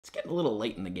getting a little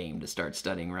late in the game to start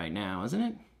studying right now, isn't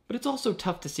it? But it's also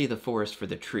tough to see the forest for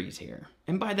the trees here.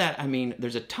 And by that, I mean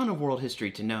there's a ton of world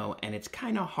history to know, and it's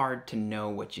kind of hard to know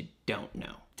what you don't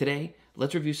know. Today,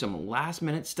 let's review some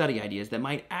last-minute study ideas that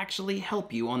might actually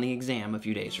help you on the exam a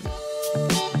few days from now.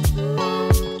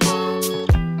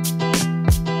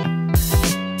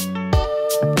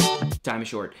 Time is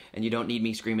short, and you don't need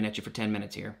me screaming at you for 10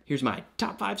 minutes here. Here's my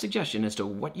top 5 suggestion as to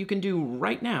what you can do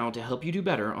right now to help you do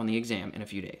better on the exam in a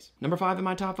few days. Number 5 in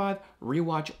my top 5,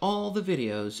 rewatch all the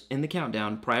videos in the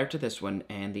countdown prior to this one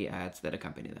and the ads that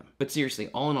accompany them. But seriously,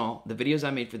 all in all, the videos I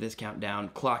made for this countdown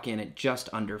clock in at just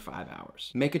under 5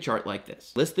 hours. Make a chart like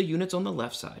this. List the units on the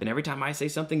left side, and every time I say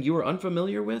something you are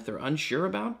unfamiliar with or unsure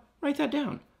about, write that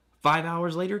down. 5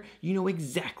 hours later, you know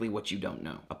exactly what you don't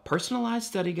know. A personalized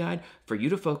study guide for you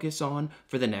to focus on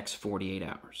for the next 48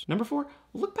 hours. Number 4,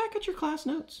 look back at your class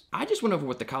notes. I just went over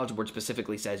what the College Board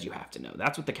specifically says you have to know.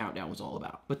 That's what the countdown was all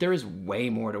about. But there is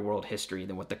way more to world history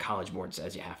than what the College Board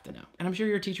says you have to know. And I'm sure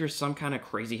your teacher is some kind of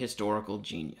crazy historical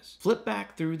genius. Flip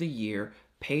back through the year,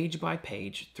 page by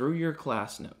page, through your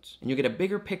class notes, and you'll get a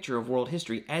bigger picture of world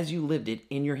history as you lived it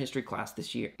in your history class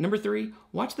this year. Number 3,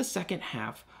 watch the second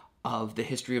half of the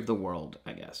history of the world,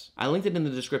 I guess. I linked it in the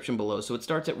description below, so it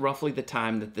starts at roughly the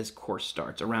time that this course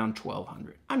starts, around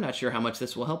 1200. I'm not sure how much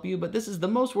this will help you, but this is the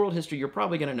most world history you're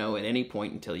probably gonna know at any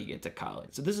point until you get to college.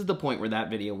 So this is the point where that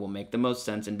video will make the most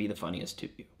sense and be the funniest to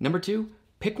you. Number 2,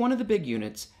 pick one of the big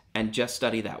units and just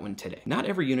study that one today. Not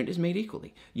every unit is made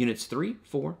equally. Units 3,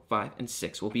 4, 5, and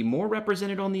 6 will be more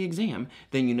represented on the exam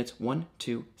than units 1,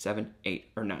 2, 7, 8,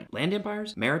 or 9. Land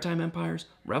empires, maritime empires,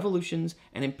 revolutions,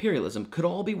 and imperialism could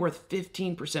all be worth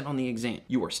 15% on the exam.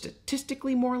 You are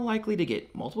statistically more likely to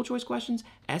get multiple choice questions,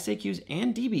 SAQs,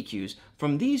 and DBQs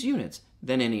from these units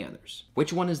than any others.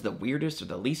 Which one is the weirdest or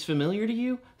the least familiar to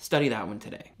you? Study that one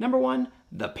today. Number 1,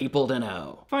 the people to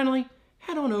know. Finally,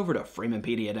 head on over to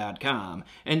FREEMAN-PEDIA.com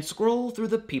and scroll through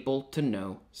the People to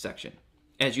Know section.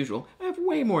 As usual, I have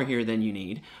way more here than you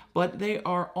need, but they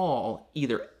are all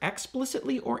either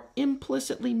explicitly or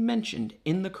implicitly mentioned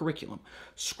in the curriculum.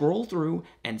 Scroll through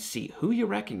and see who you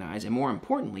recognize, and more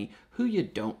importantly, who you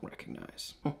don't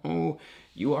recognize. Oh,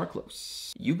 you are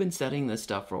close. You've been studying this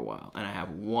stuff for a while, and I have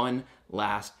one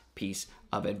last piece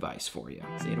of advice for you.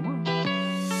 See you tomorrow.